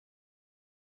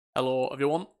Hello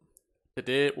everyone,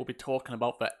 today we'll be talking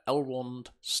about the Elrond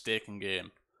staking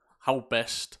game. How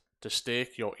best to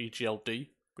stake your EGLD,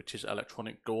 which is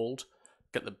electronic gold,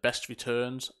 get the best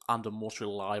returns and the most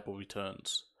reliable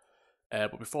returns.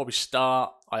 But before we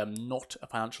start, I am not a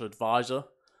financial advisor.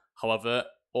 However,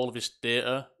 all of this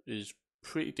data is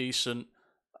pretty decent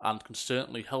and can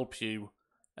certainly help you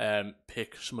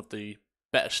pick some of the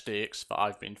better stakes that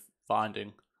I've been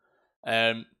finding.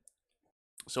 Um,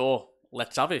 so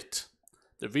let's have it.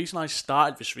 The reason I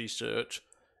started this research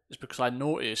is because I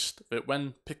noticed that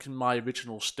when picking my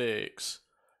original stakes,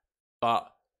 that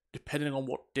depending on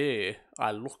what day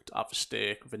I looked at the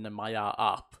stake within the Maya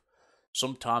app,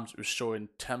 sometimes it was showing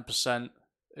 10%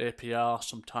 APR,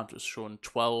 sometimes it was showing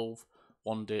 12,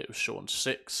 one day it was showing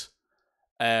 6.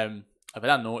 And then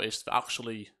I noticed that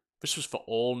actually this was for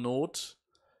all nodes,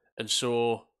 and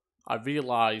so I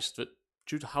realised that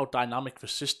due to how dynamic the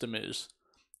system is,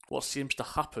 what seems to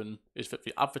happen is that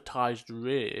the advertised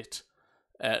rate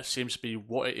seems to be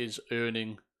what it is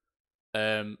earning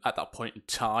at that point in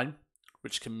time,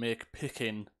 which can make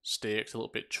picking stakes a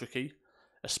little bit tricky,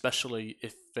 especially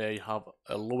if they have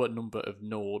a lower number of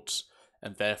nodes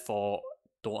and therefore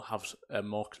don't have a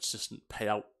more consistent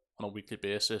payout on a weekly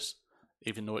basis,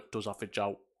 even though it does average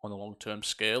out on a long-term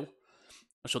scale.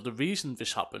 So the reason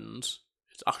this happens,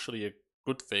 it's actually a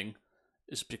good thing,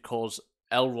 is because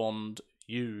Elrond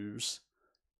use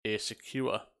a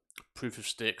secure proof of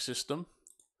stake system.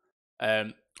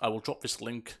 I will drop this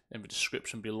link in the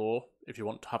description below if you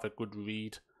want to have a good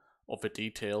read of the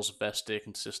details of their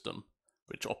staking system,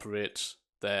 which operates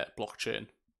their blockchain.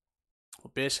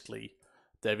 But basically,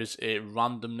 there is a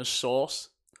randomness source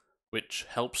which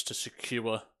helps to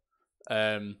secure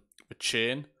the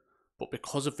chain, but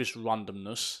because of this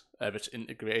randomness that's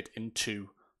integrated into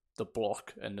the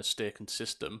block and the staking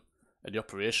system and the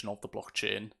operation of the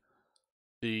blockchain,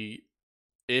 the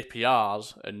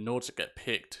APRs and nodes that get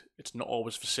picked, it's not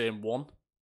always the same one.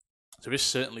 So this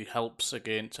certainly helps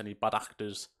against any bad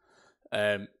actors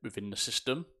within the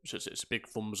system. So it's a big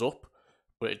thumbs up,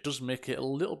 but it does make it a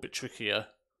little bit trickier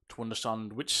to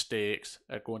understand which stakes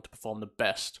are going to perform the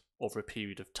best over a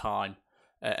period of time.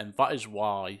 And that is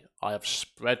why I have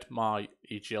spread my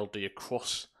EGLD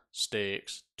across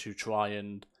stakes to try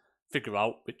and figure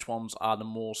out which ones are the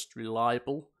most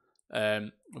reliable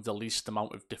with the least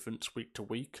amount of difference week to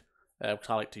week. Because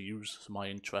I like to use my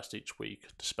interest each week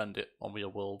to spend it on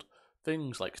real world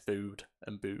things like food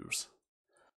and booze.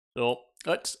 So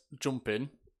let's jump in,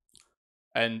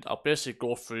 and I'll basically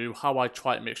go through how I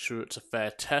try to make sure it's a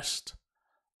fair test,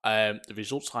 the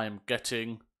results I am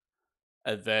getting,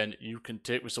 and then you can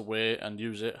take this away and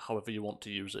use it however you want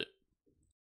to use it.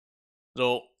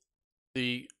 So on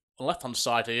the left hand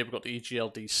side here we've got the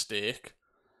EGLD stake.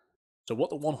 So what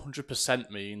the 100%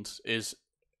 means is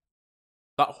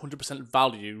that 100%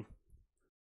 value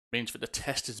means that the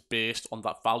test is based on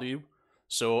that value.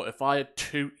 So if I had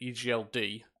 2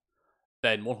 EGLD,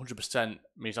 then 100%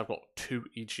 means I've got 2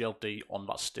 EGLD on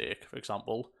that stake, for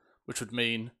example, which would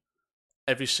mean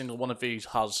every single one of these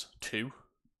has 2.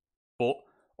 But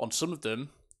on some of them,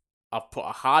 I've put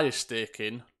a higher stake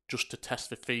in just to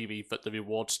test the theory that the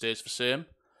reward stays the same.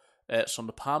 So on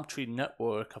the Palm Tree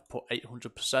network, I've put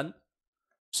 800%.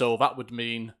 So that would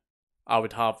mean I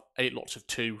would have 8 lots of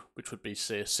 2, which would be,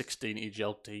 say, 16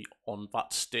 EGLD on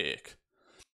that stake.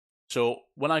 So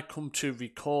when I come to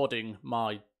recording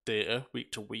my data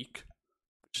week to week,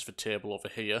 which is the table over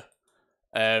here,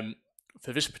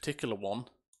 for this particular one,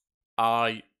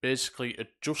 I basically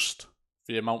adjust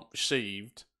the amount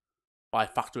received by a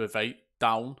factor of 8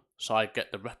 down, so I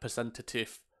get the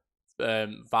representative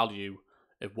value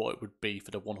of what it would be for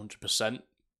the 100%.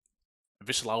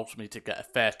 This allows me to get a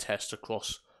fair test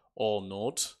across all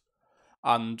nodes.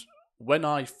 And when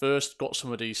I first got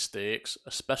some of these stakes,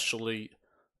 especially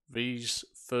these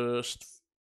first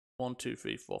 1, 2,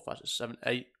 3, 4, 5, 6, 7,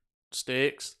 8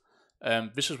 stakes,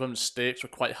 this is when the stakes were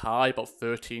quite high, about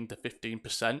 13 to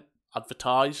 15%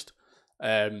 advertised,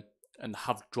 and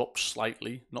have dropped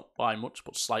slightly, not by much,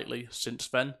 but slightly since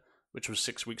then, which was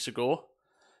 6 weeks ago.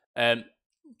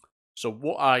 So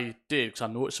what I did, because I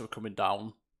noticed they were coming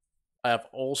down, I have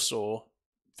also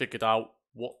figured out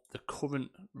what the current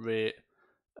rate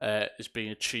is being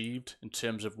achieved in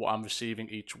terms of what I'm receiving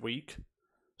each week.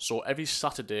 So every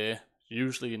Saturday,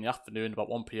 usually in the afternoon, about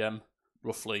 1 PM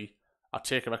roughly, I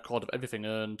take a record of everything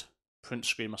earned, print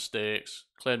screen my stakes,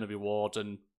 claim the rewards,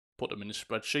 and put them in a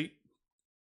spreadsheet.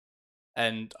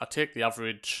 And I take the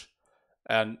average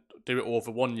and do it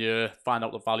over 1 year, find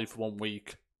out the value for 1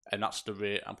 week, and that's the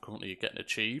rate I'm currently getting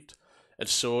achieved. And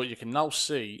so you can now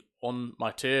see on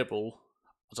my table,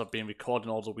 as I've been recording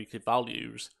all the weekly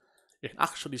values, you can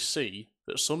actually see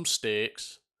that some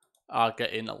stakes are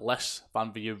getting less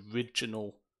than the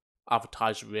original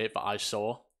advertised rate that I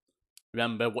saw.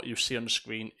 Remember, what you see on the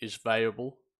screen is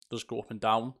variable, does go up and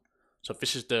down. So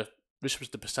this was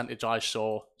the percentage I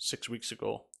saw 6 weeks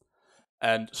ago.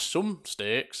 And some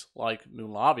stakes, like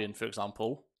Moonlavian for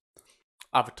example,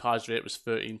 advertised rate was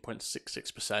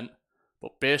 13.66%,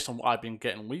 but based on what I've been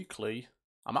getting weekly,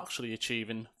 I'm actually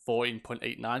achieving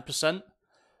 14.89%.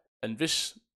 And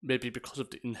this may be because of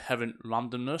the inherent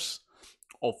randomness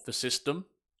of the system,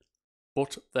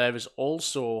 but there is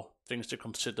also things to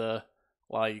consider,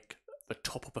 like the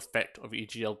top-up effect of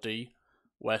EGLD,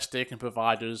 where staking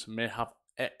providers may have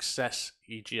excess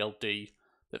EGLD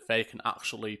that they can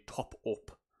actually top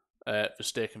up the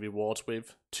staking rewards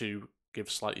with to give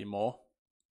slightly more,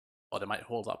 or they might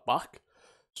hold that back.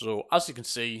 So as you can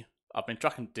see, I've been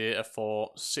tracking data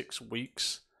for 6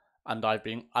 weeks, and I've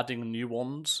been adding new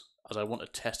ones as I want to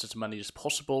test as many as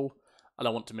possible, and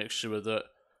I want to make sure that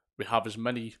we have as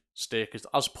many stakers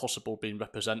as possible being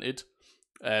represented.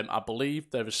 I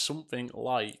believe there is something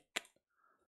like,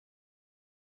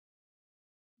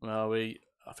 I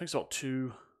think it's about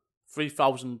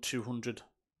 3,200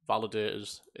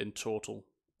 validators in total.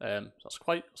 That's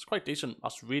quite decent.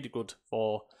 That's really good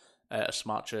for a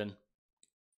smart chain,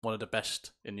 one of the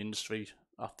best in the industry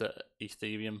after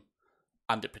Ethereum,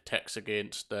 and it protects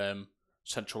against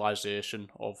centralization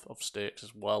of stakes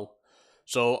as well.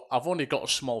 So I've only got a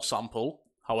small sample,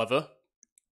 however,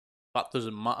 that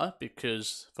doesn't matter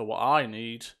because for what I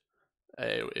need,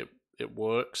 it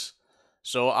works.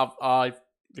 So I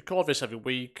record this every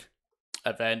week,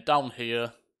 and then down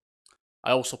here,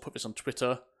 I also put this on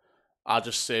Twitter. I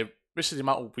just say this is the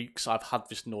amount of weeks I've had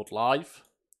this node live.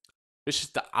 This is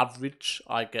the average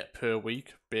I get per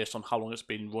week based on how long it's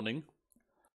been running.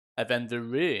 And then the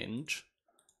range,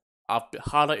 I've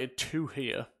highlighted 2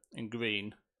 here in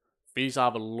green. These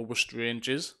are the lowest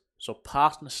ranges. So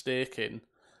partner staking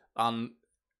and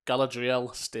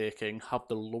Galadriel staking have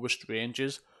the lowest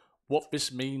ranges. What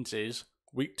this means is,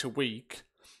 week to week,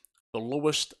 the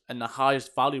lowest and the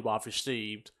highest value I've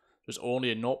received was only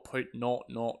a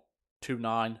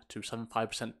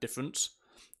 0.0029275% difference,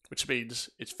 which means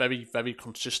it's very, very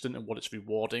consistent in what it's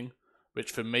rewarding,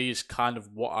 which for me is kind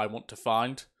of what I want to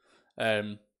find.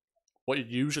 What you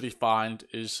usually find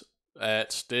is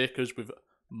stakers with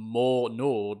more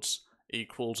nodes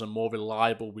equals a more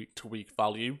reliable week-to-week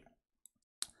value.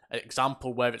 An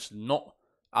example where it's not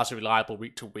as reliable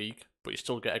week to week, but you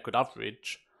still get a good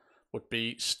average, would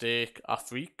be Stake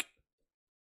Afrique.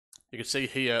 You can see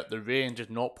here the range is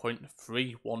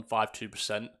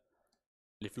 0.3152%. And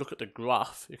if you look at the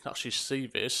graph, you can actually see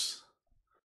this.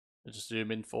 I'll just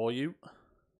zoom in for you.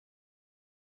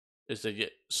 Is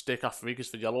the Stake Afrique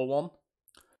is the yellow one.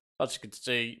 As you can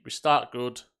see, we start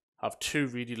good, have 2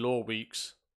 really low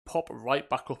weeks, pop right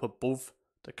back up above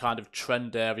the kind of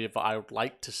trend area that I would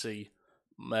like to see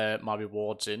my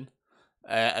rewards in,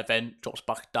 and then drops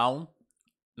back down.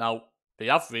 Now, the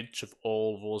average of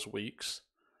all those weeks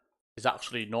is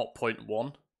actually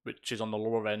 0.1, which is on the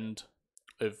lower end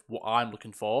of what I'm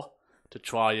looking for to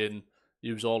try and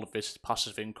use all of this as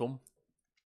passive income.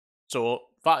 So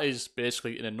that is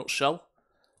basically, in a nutshell,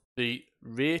 the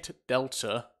rate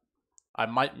delta. I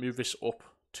might move this up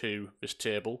to this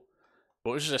table,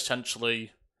 but this is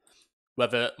essentially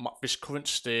whether this current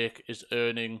stake is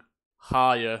earning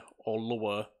higher or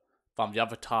lower than the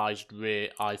advertised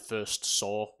rate I first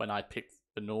saw when I picked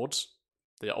the nodes.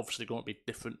 They're obviously going to be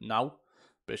different now,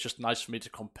 but it's just nice for me to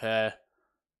compare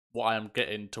what I am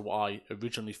getting to what I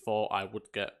originally thought I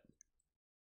would get.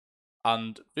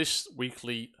 And this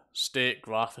weekly stake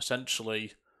graph,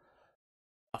 essentially,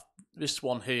 this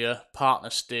one here, partner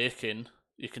staking,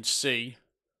 you can see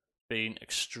being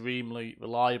extremely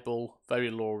reliable,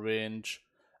 very low range,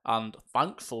 and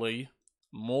thankfully,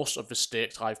 most of the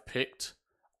stakes I've picked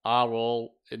are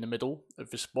all in the middle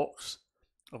of this box.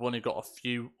 I've only got a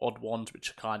few odd ones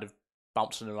which are kind of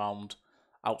bouncing around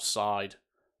outside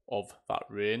of that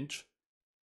range.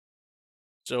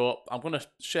 So I'm going to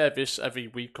share this every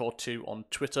week or two on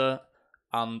Twitter,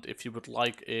 and if you would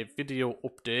like a video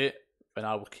update, then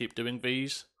I will keep doing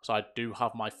these, because I do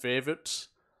have my favourites.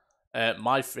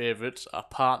 My favourites are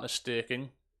partner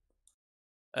staking,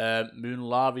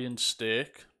 Moonlavian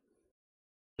stake,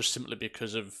 just simply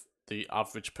because of the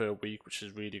average per week, which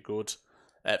is really good.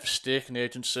 For staking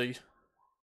agency,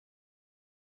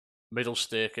 middle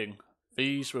staking.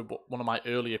 These were one of my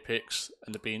earlier picks,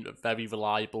 and they've been very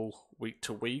reliable week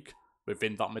to week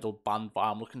within that middle band that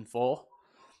I'm looking for.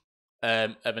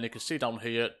 And then you can see down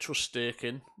here, trust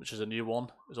staking, which is a new one,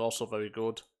 is also very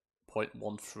good.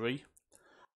 0.13.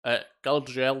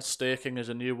 Galadriel staking is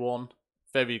a new one,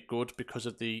 very good because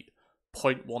of the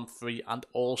 0.13 and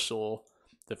also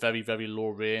the very, very low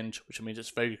range, which means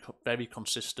it's very, very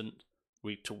consistent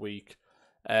week to week.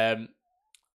 And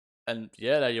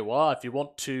yeah, there you are. If you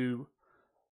want to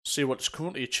see what it's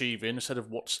currently achieving instead of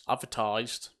what's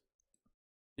advertised,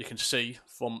 you can see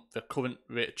from the current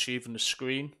rate achieved on the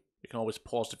screen, you can always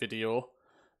pause the video,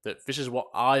 that this is what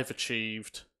I've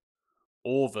achieved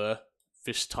over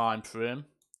this time frame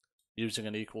using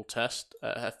an equal test,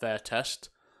 a fair test.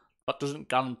 That doesn't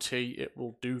guarantee it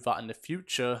will do that in the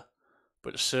future,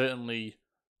 but it's certainly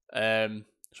some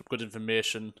good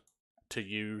information to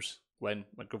use when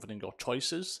governing your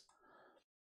choices.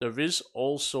 There is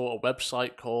also a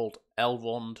website called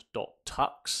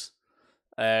elrond.tax,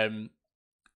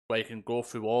 where you can go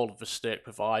through all of the stake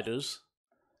providers,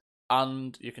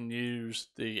 and you can use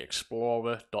the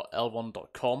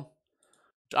explorer.elrond.com,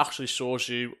 which actually shows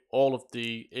you all of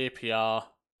the APR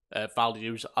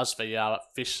values as they are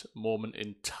at this moment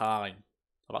in time.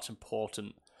 So that's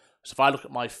important. So if I look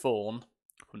at my phone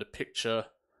from the picture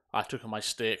I took of my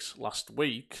stakes last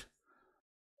week,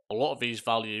 a lot of these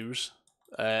values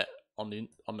on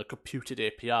the computed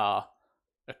APR are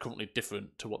currently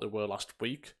different to what they were last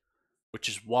week, which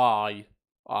is why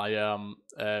I am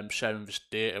sharing this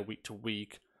data week to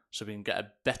week so we can get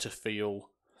a better feel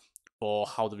for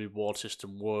how the reward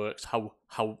system works, how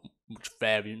much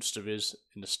variance there is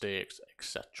in the stakes,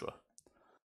 etc.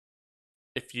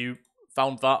 If you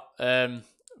found that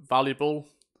valuable,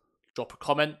 drop a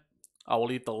comment. I will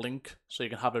leave the link so you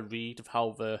can have a read of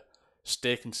how the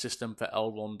staking system for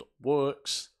Elrond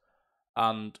works.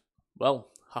 And, well,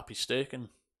 happy staking.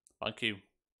 Thank you.